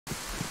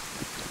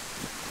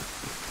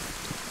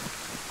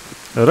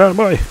Run,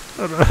 boy!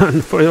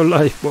 Run for your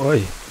life,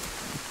 boy!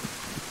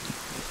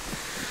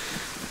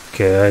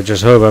 Okay, I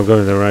just hope I'm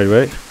going the right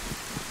way.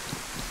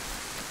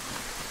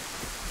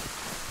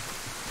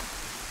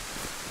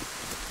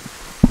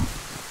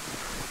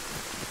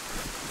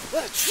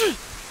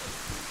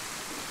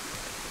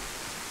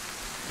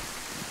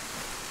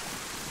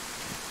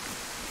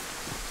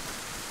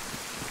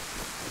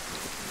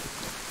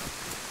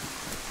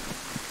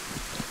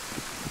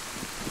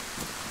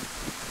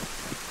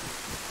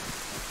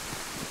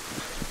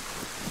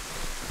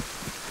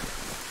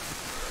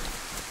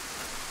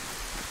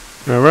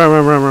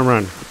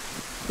 Run.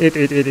 Eat.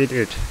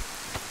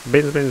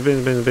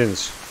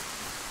 Bins.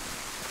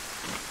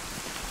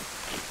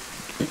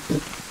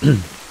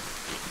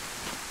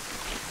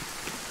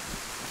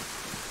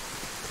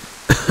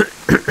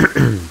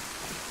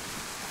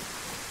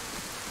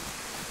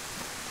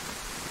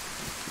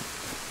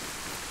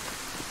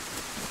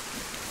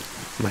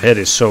 My head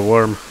is so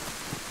warm.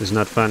 It's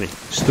not funny.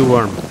 It's too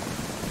warm.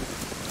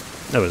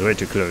 That was way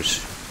too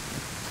close.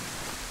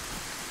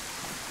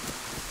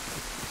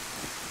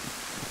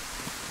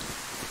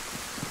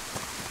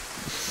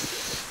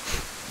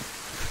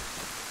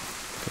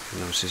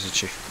 Nose is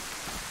itchy.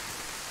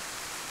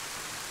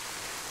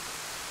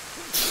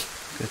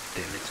 God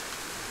damn it.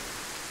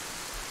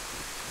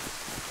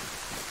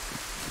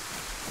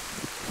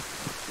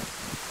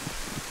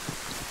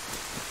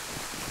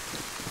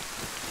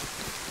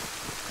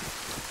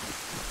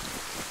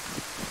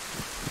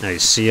 I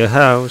see a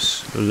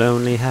house, a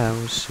lonely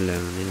house,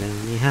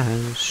 lonely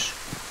house.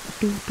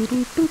 Do, do,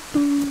 do, do,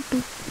 do,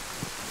 do.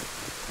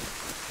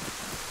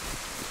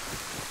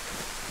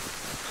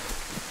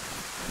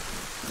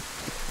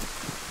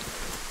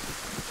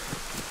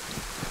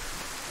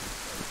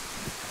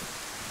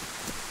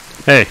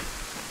 Hey,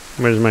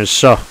 where's my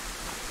saw?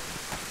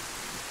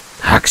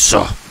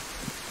 Hacksaw!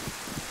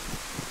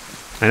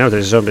 I know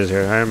there's zombies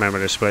here. I remember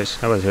this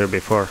place. I was here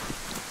before.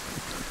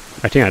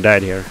 I think I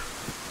died here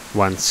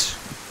once.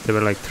 There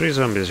were like 3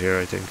 zombies here,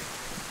 I think.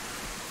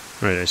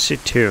 Right, I see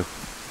 2.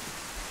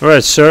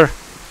 Alright, sir.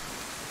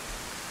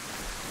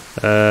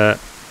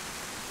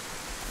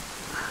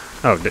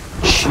 Oh,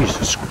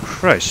 Jesus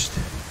Christ.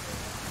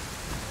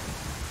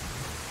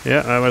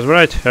 Yeah, I was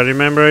right. I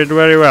remember it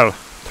very well.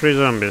 3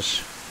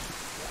 zombies.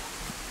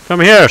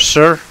 Come here,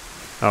 sir.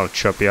 I'll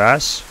chop your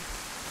ass.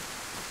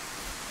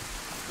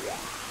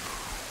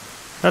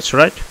 That's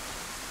right.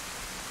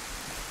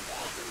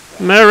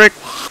 Merry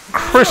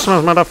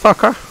Christmas,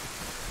 motherfucker.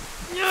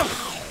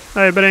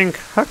 I bring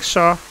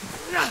hacksaw.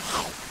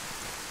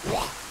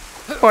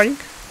 Boink.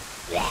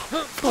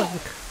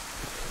 Boink.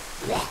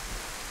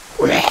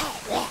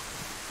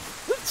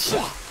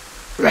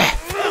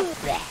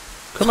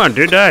 Come on,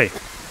 dude, die.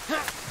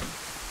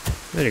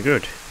 Very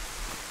good.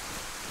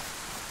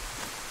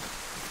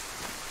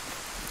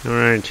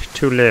 Alright,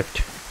 2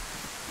 left.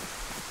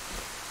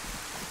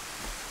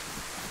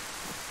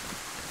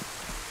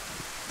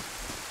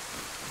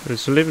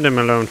 Let's leave them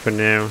alone for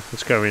now.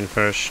 Let's go in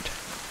first.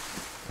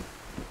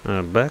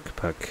 A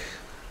backpack.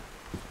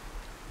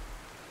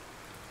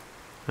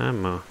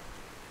 Ammo.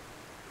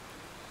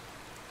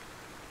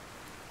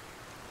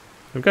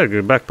 I've got a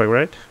good backpack,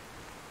 right?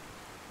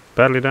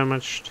 Badly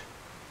damaged.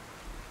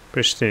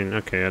 Pristine.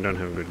 Okay, I don't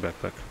have a good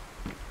backpack.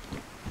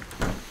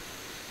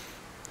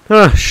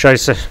 Ah,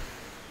 scheiße.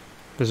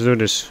 Let's do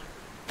this.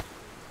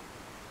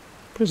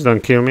 Please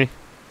don't kill me.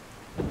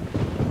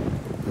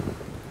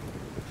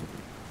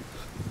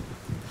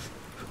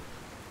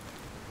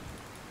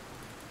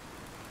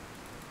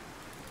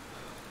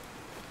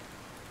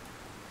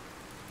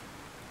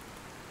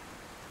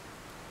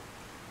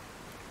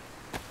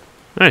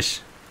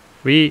 Nice.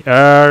 We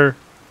are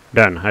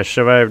done. I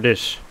survived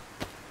this.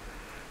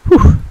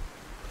 Whew.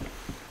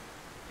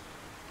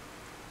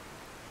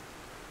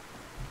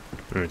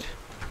 Right.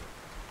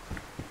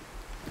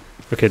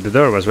 Okay, the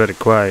door was very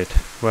quiet.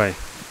 Why?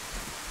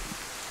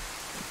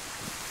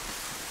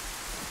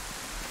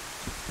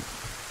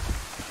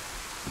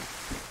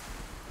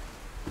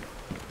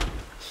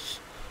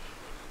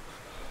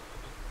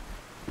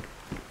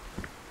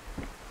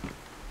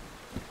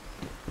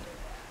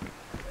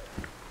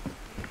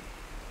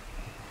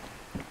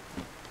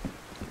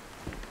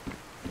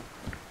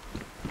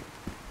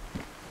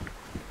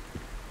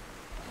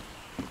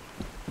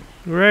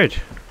 Right.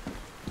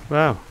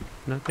 Wow.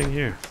 Nothing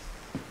here.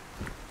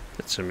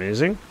 That's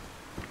amazing.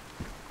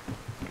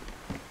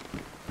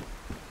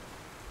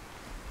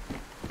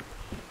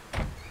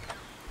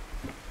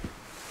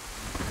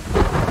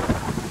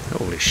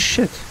 Holy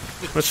shit.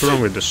 What's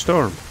wrong with the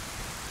storm?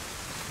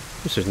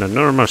 This is not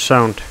normal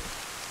sound.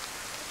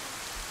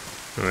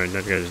 Alright,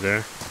 that guy's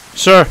there.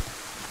 Sir!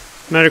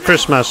 Merry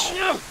Christmas!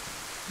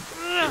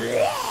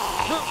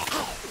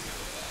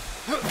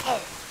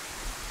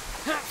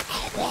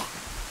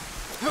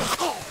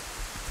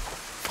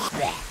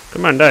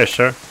 Come on, die,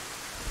 sir.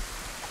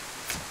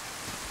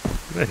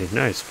 Very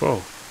nice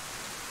fall.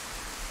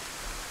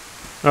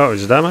 Oh,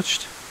 it's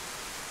damaged?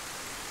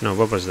 No,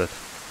 what was that?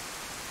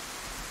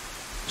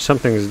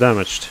 Something is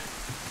damaged.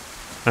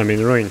 I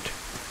mean ruined.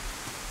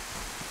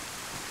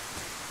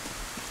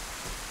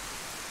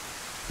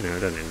 No, I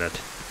don't need that.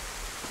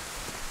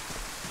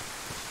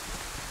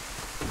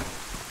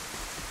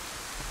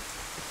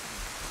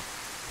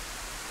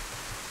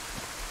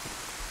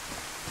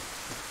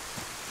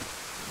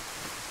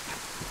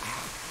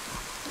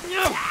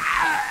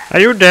 Are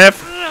you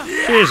deaf?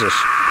 Jesus.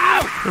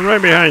 I'm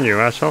right behind you,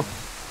 asshole.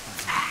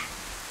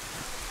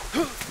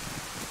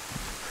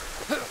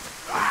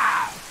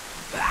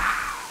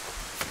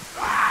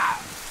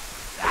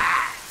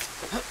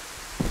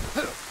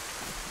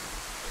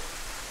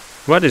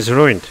 What is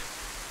ruined?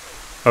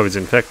 Oh, it's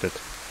infected.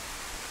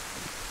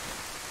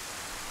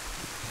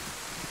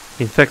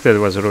 Infected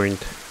was ruined.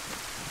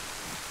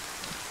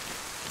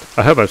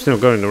 I hope I'm still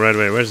going the right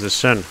way. Where's the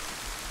sun?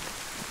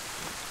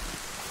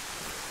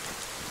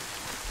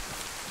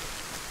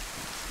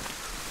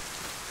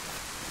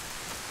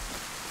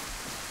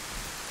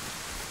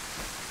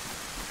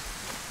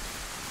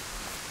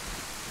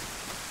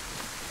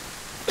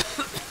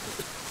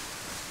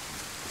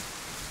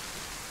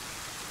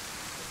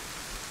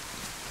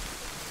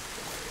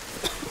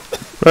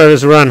 Well,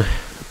 let's run.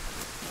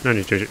 No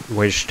need to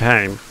waste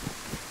time.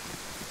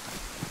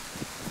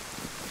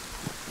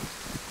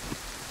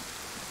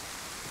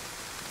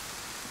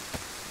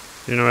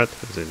 You know what?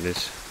 Let's do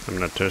this. I'm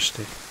not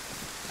thirsty.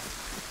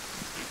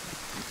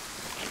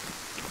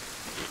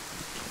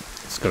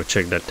 Let's go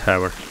check that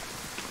tower.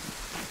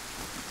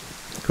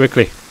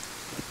 Quickly.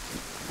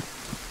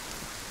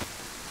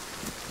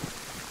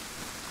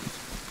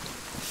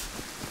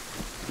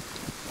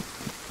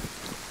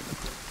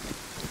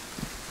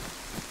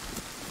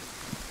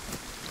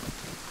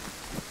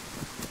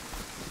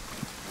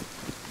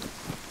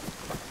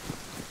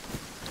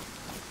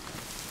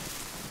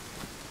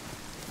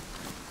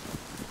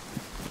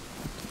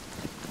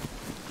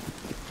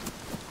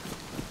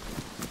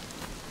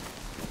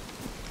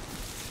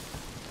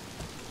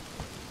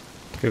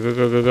 Go, go,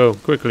 go, go, go.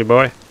 Quickly,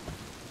 boy.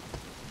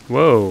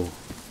 Whoa.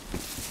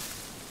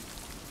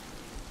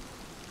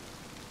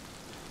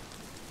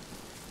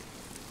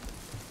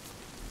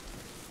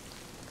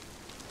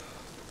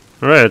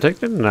 Alright, I'll take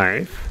the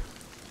knife.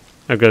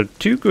 I've got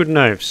 2 good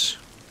knives.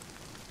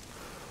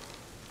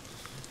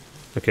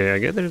 Okay, I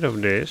get rid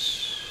of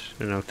this.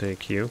 And I'll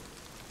take you.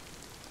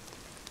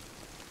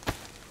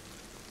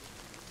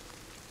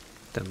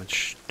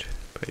 Damaged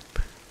pipe.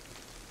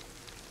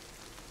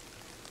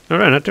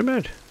 Alright, not too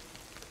bad.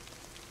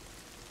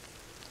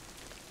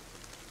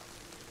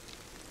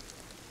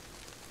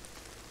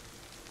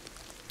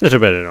 Not too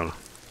bad at all.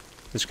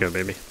 Let's go,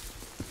 baby.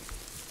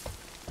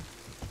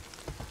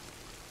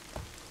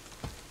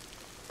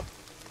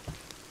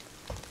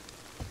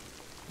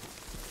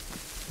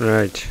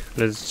 Right,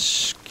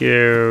 let's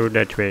go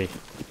that way.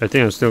 I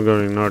think I'm still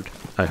going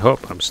north. I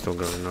hope I'm still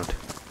going north.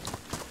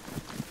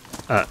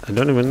 I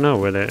don't even know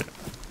whether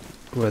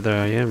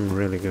I am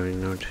really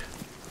going north.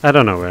 I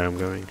don't know where I'm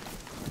going.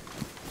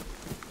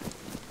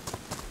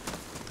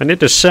 I need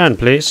the sun,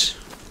 please.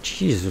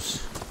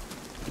 Jesus.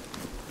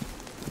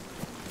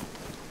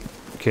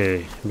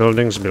 Okay,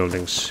 buildings,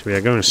 buildings. We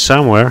are going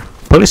somewhere.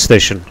 Police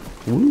station.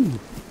 Woo.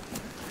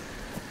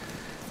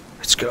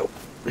 Let's go.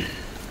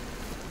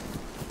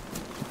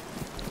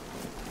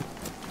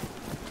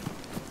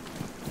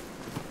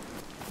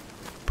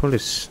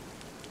 Police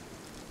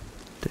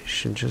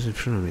station just in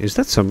front of me. Is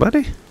that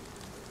somebody?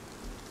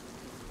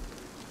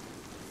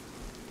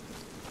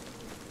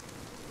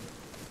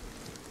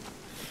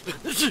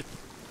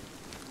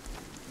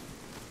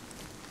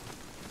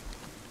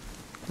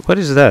 What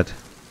is that?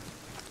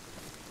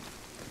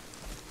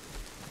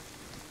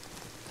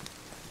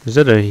 Is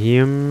that a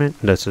human?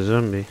 That's a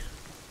zombie.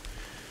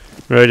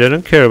 Right, I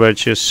don't care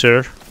about you,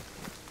 sir.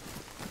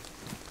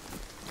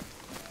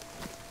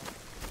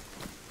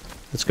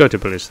 Let's go to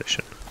police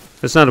station.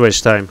 Let's not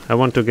waste time. I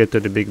want to get to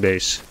the big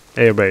base.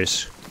 Air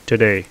base.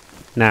 Today.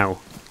 Now.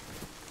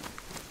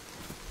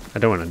 I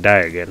don't want to die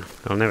again.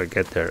 I'll never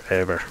get there,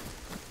 ever.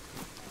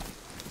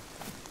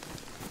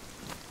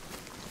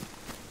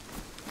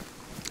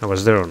 I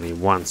was there only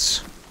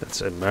once.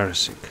 That's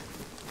embarrassing.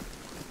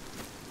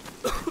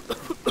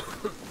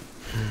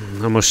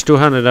 Almost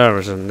 200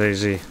 hours on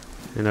DayZ,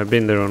 and I've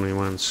been there only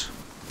once.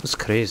 That's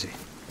crazy.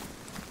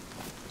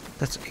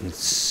 That's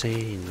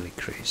insanely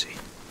crazy.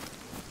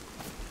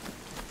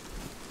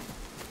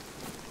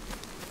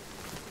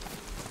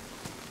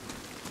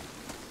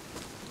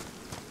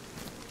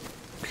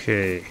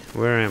 Okay,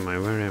 where am I?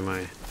 Where am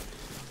I?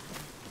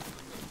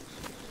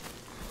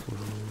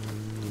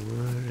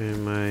 Where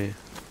am I?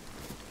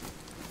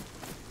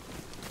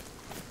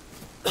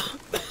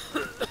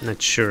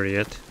 Not sure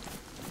yet.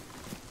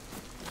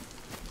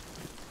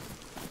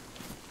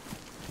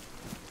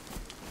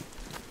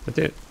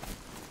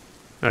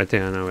 I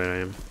think I know where I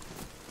am.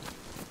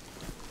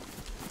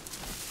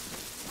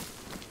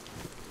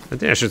 I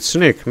think I should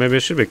sneak. Maybe I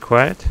should be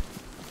quiet.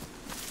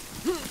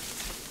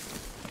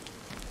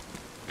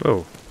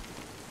 Whoa.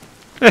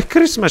 A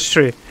Christmas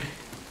tree!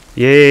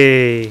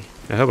 Yay!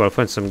 I hope I'll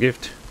find some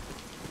gift.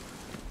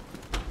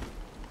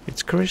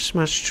 It's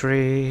Christmas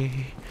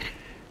tree.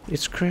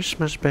 It's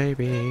Christmas,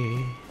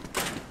 baby.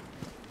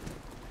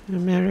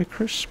 Merry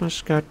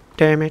Christmas, god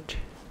damn it.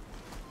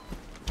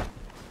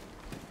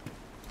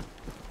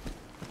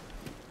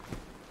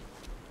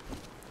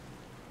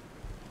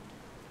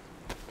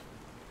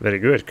 Very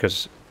good,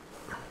 because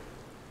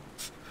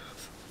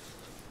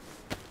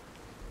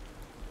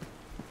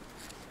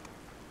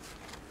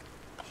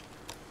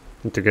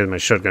need to get my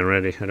shotgun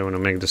ready. I don't want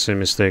to make the same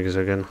mistakes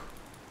again.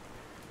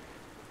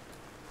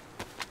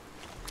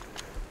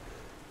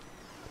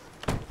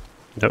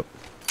 Nope,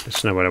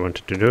 that's not what I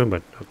wanted to do,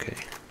 but okay.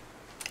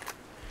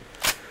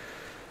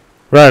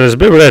 Right, let's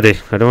be ready.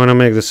 I don't want to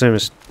make the same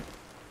mistake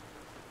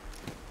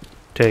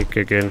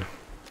again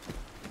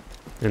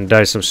and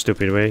die some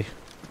stupid way.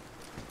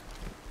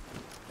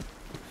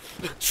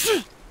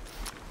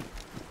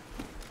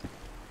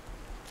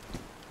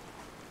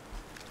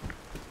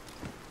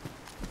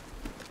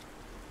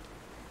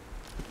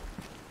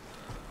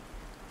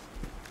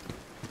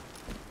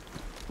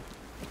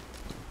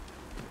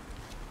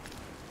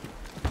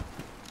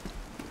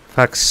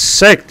 Fuck's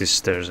sake, these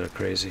stairs are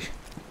crazy.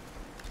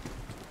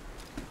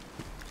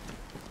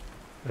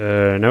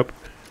 Nope,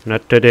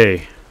 not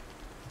today.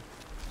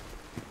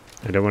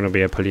 I don't want to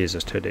be a police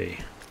today.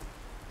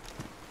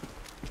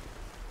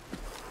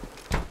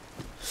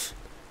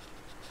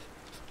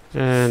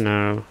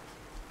 No.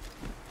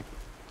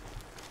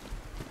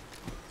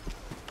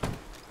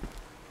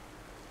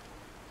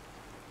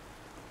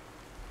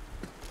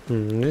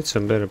 Need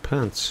some better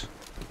pants.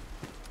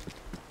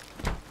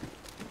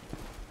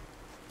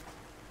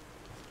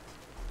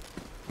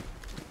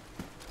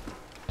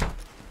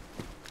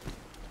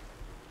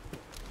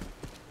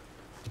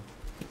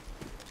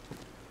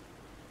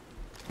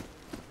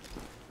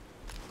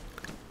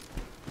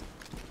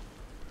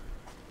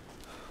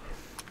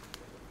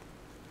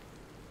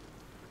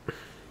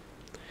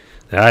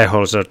 The eye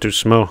holes are too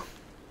small.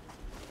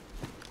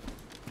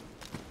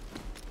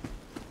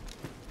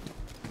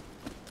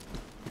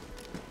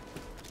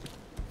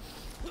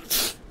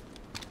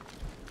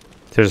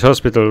 There's a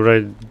hospital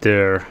right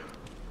there.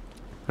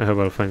 I hope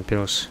I'll find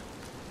pills.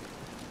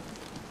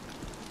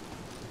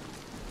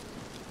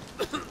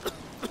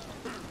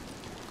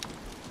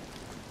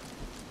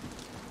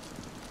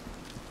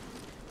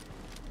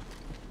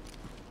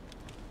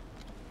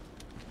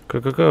 Go,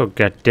 go, go,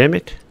 god damn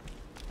it.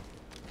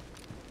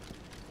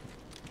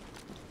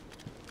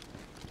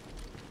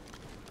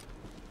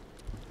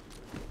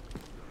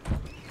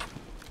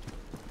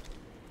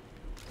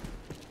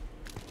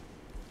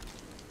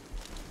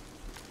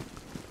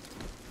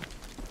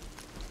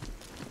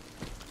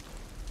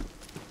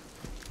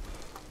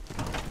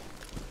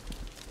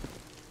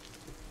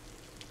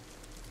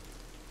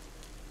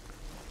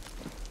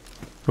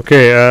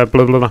 Okay,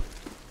 blah blah blah.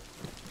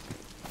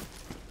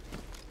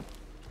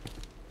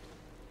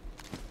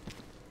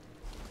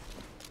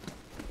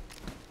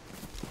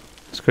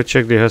 Let's go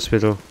check the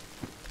hospital.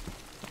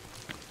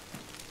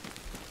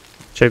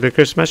 Check the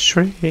Christmas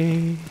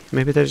tree.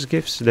 Maybe there's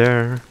gifts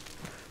there.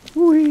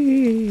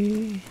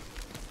 Whee!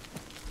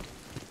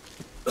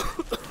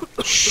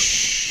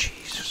 Shh,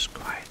 Jesus,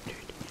 quiet, dude.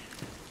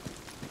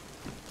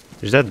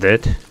 Is that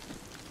dead?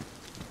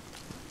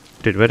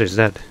 Dude, what is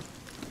that?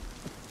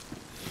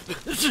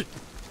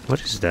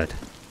 What is that?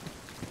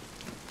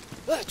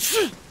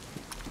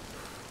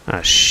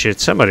 Ah shit,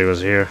 somebody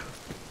was here.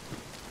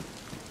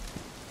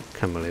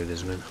 Can't believe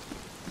this, man.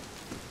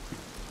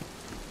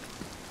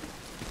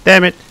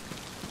 Damn it!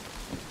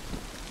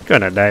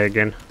 Gonna die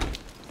again.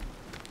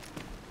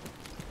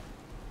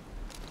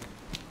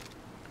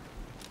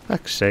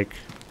 Fuck's sake.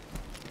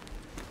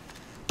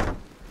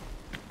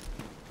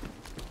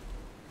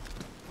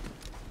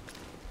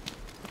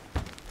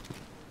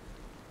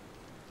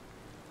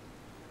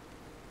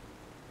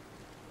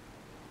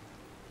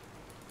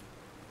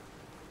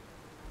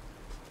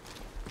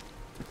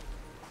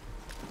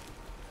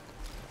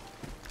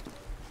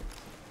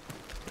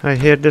 I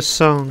hear the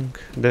song,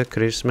 the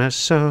Christmas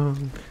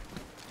song.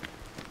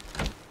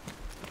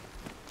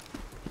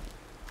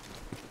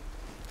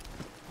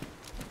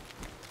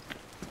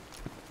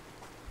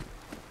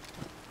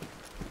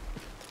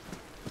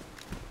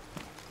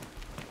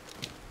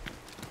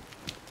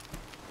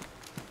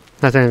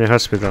 Nothing in the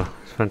hospital.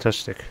 It's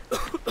fantastic.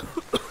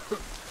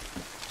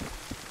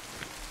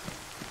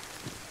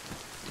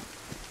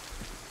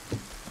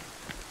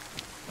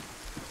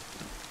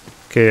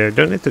 Okay, I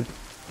don't need to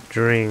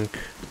drink.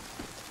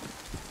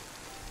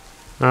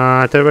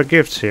 There were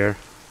gifts here.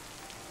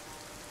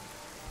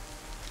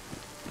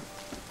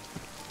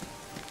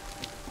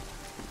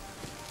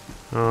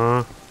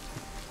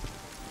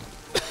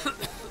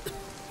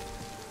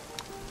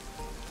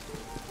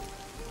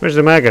 Where's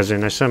the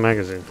magazine? I saw a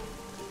magazine.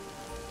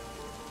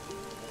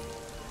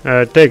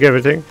 Take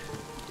everything.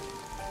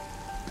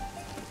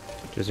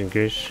 Just in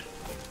case.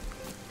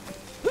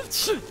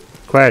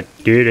 Quiet,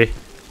 duty.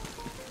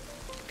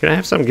 Can I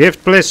have some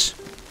gift, please?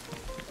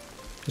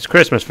 It's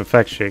Christmas, for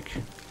fuck's sake.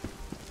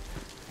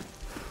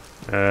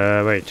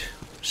 Wait.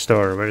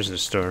 Store. Where is the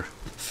store?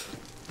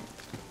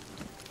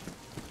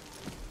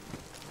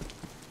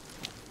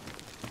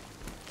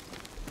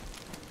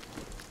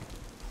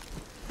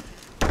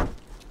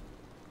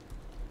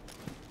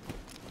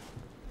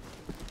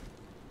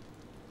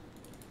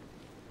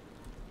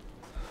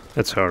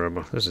 That's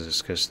horrible. This is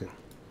disgusting.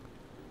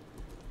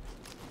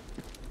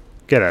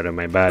 Get out of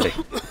my body.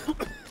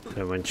 I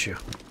don't want you.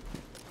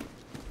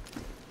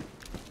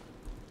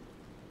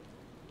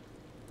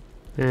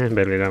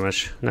 Barely that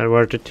much. Not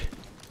worth it.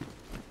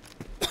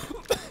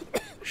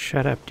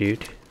 Shut up,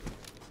 dude.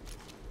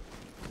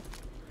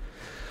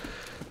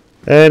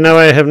 Now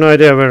I have no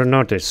idea where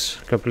north is.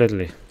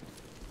 Completely.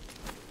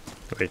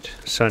 Wait,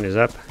 sun is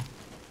up?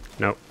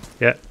 No.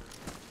 Yeah.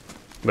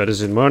 But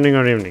is it morning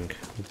or evening?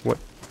 What?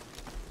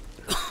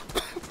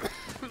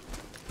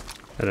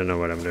 I don't know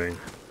what I'm doing.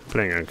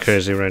 Playing on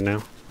crazy right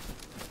now.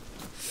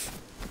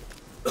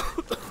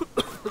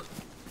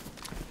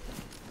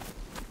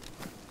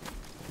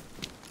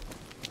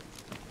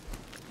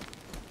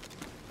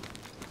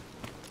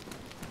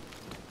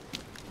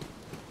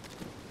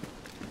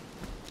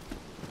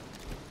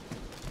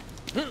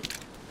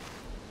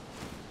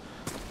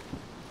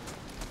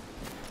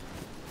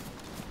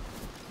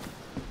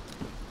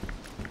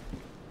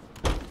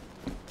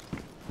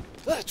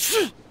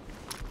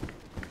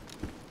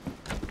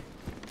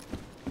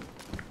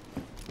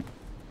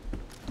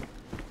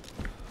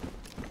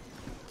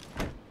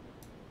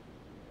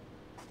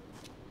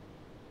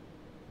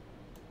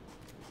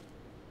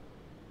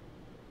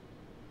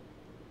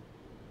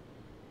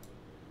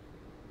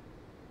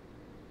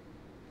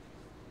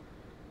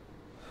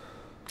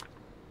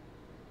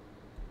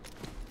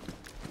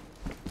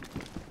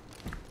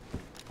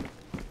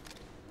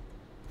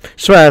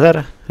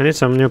 Sweater! I need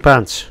some new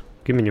pants.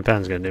 Give me new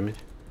pants, goddammit.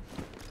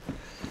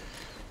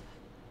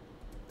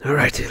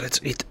 Alrighty, let's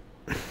eat.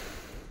 Okay.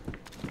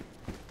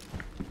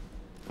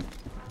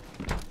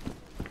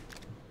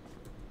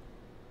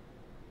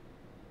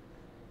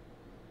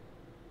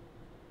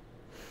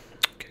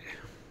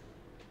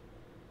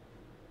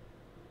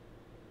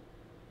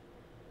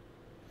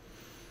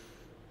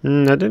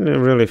 I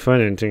didn't really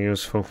find anything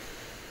useful.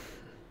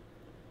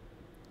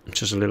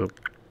 Just little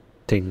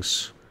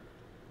things.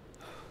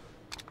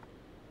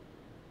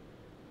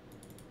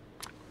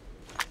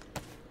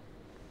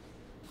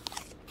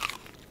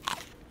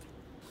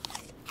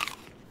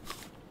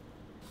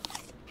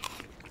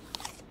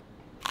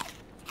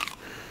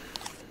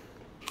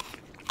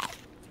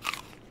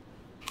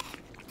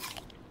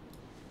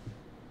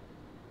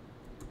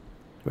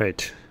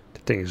 Wait, the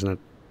thing is not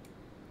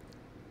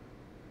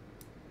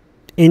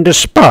in the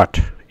spot,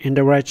 in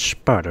the right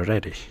spot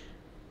already.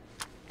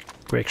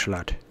 Quick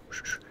slot.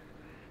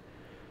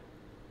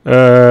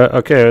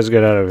 Okay, let's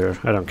get out of here.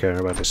 I don't care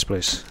about this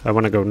place. I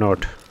want to go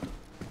north. I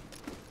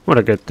want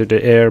to get to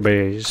the air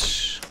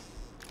base.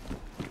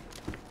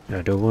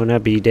 I don't want to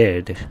be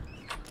dead.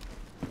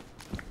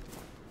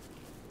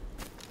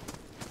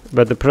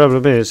 But the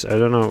problem is, I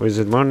don't know, is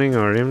it morning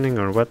or evening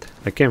or what?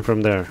 I came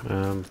from there.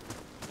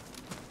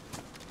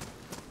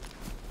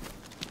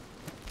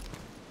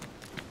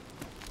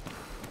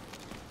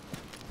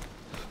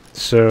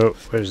 So,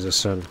 where's the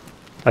sun?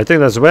 I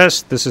think that's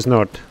west, this is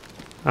north.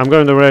 I'm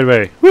going the right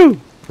way. Woo!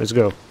 Let's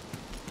go.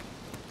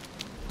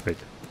 Wait.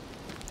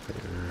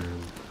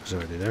 It's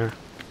already there.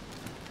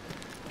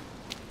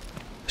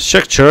 Let's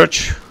check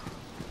church.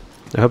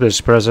 I hope there's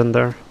a present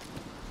there.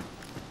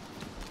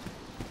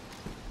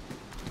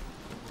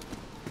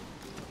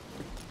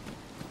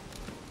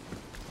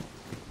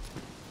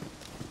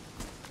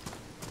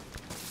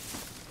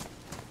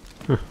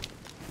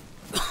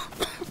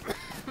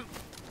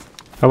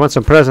 I want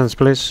some presents,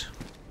 please.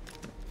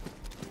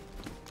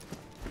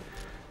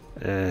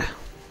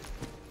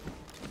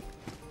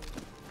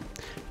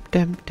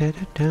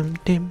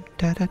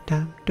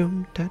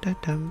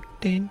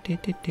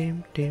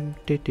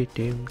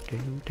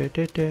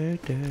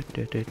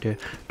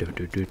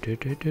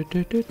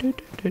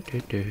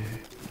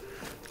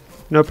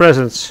 No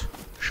presents.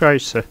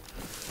 Scheiße.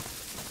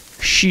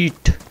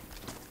 Shit.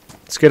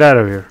 Let's get out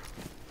of here.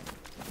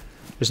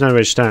 It's not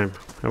much time.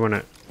 I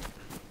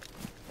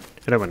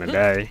don't wanna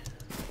die.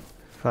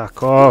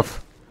 Fuck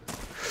off.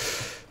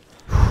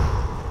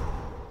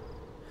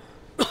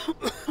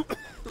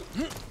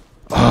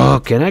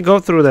 Oh, can I go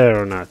through there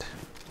or not?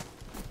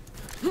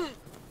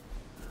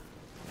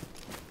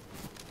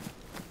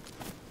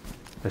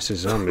 This is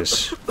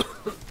zombies.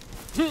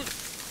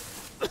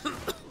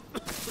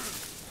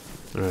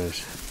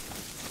 Right.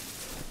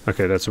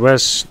 Okay, that's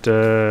west,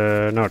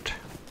 north.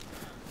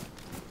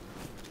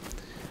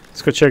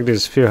 Let's go check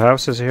these few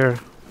houses here.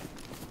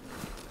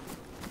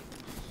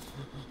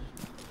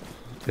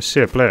 I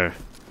see a player.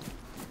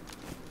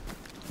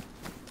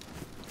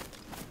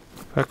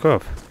 Fuck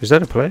off. Is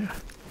that a player?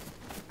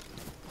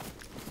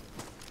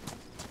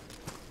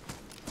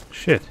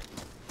 Shit.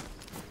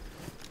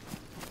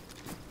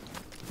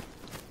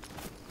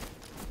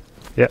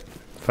 Yeah,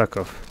 fuck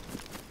off.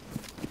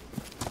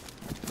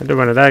 I don't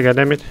wanna die,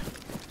 goddammit.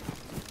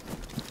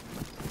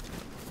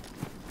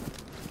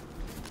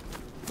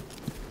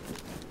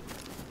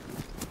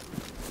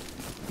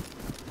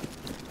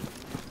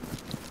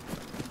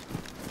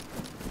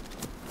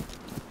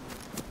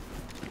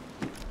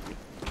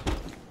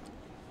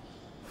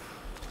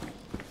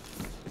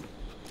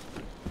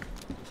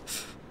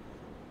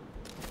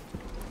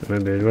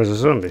 Maybe it was a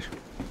zombie.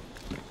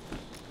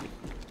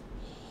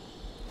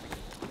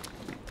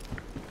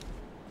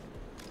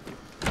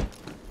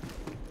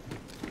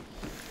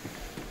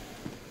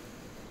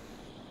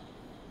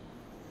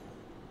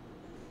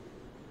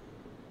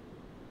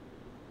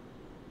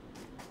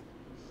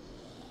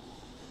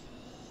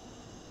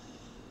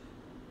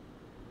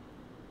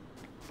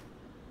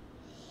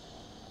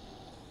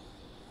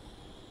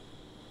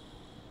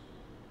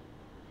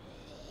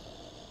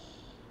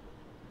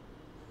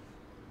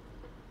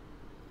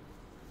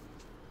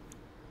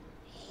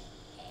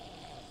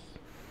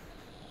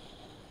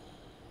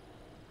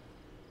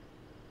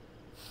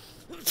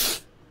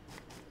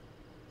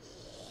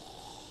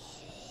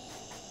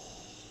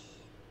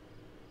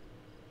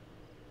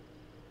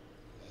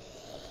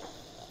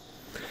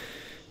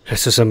 I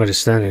saw somebody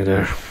standing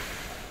there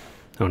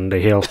on the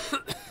hill.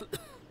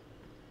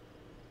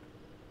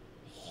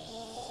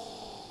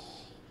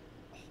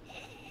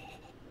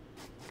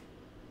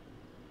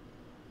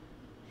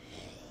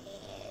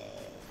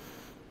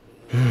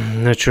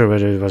 Not sure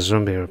whether it was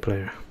zombie or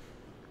player.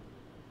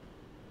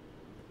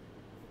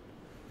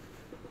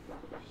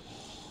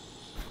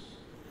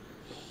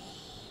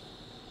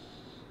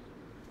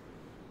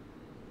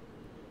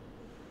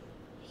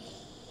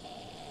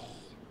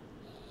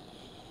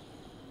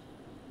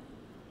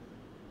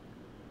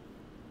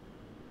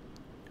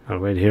 I'll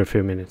wait here a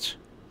few minutes.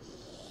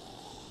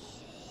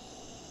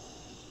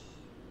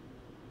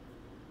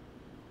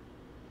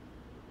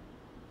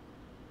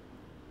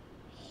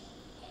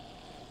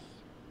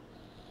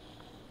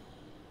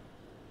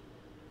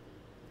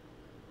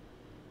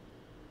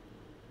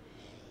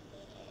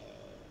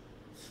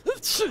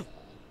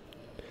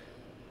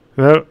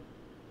 Well,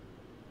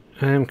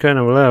 I am kind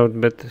of loud,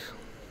 but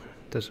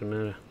doesn't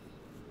matter.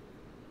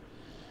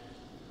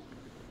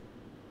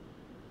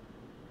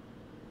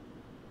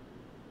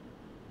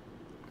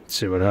 Let's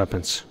see what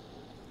happens.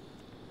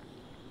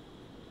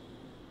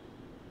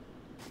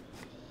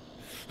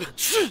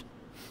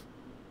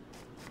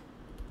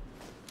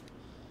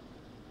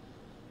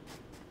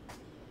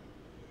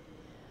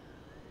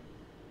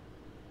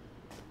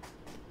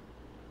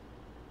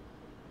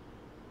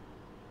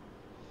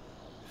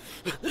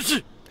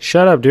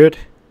 Shut up, dude.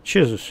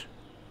 Jesus.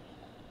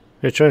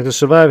 You're trying to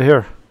survive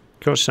here.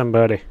 Kill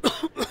somebody.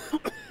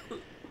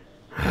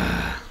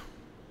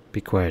 Be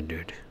quiet,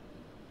 dude.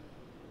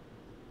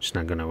 It's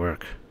not gonna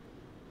work.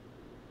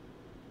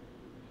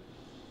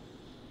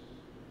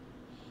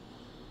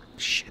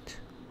 Shit.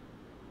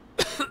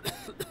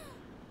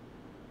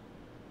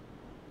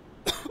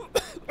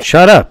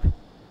 Shut up!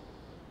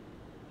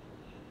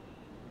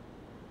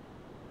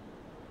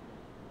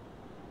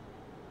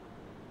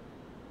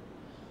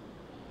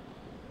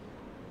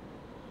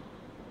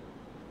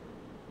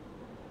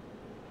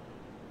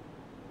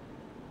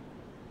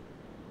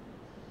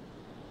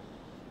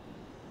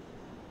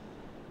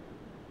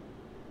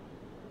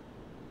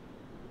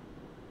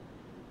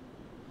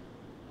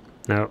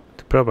 Now,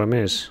 the problem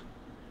is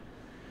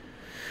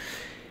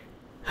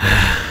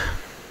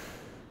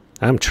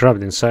I'm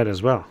trapped inside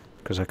as well,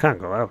 because I can't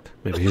go out.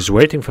 Maybe he's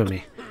waiting for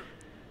me.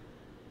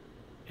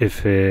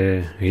 If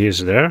he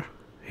is there,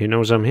 he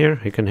knows I'm here,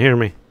 he can hear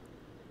me.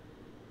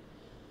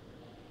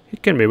 He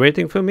can be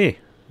waiting for me,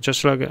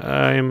 just like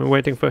I'm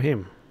waiting for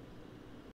him.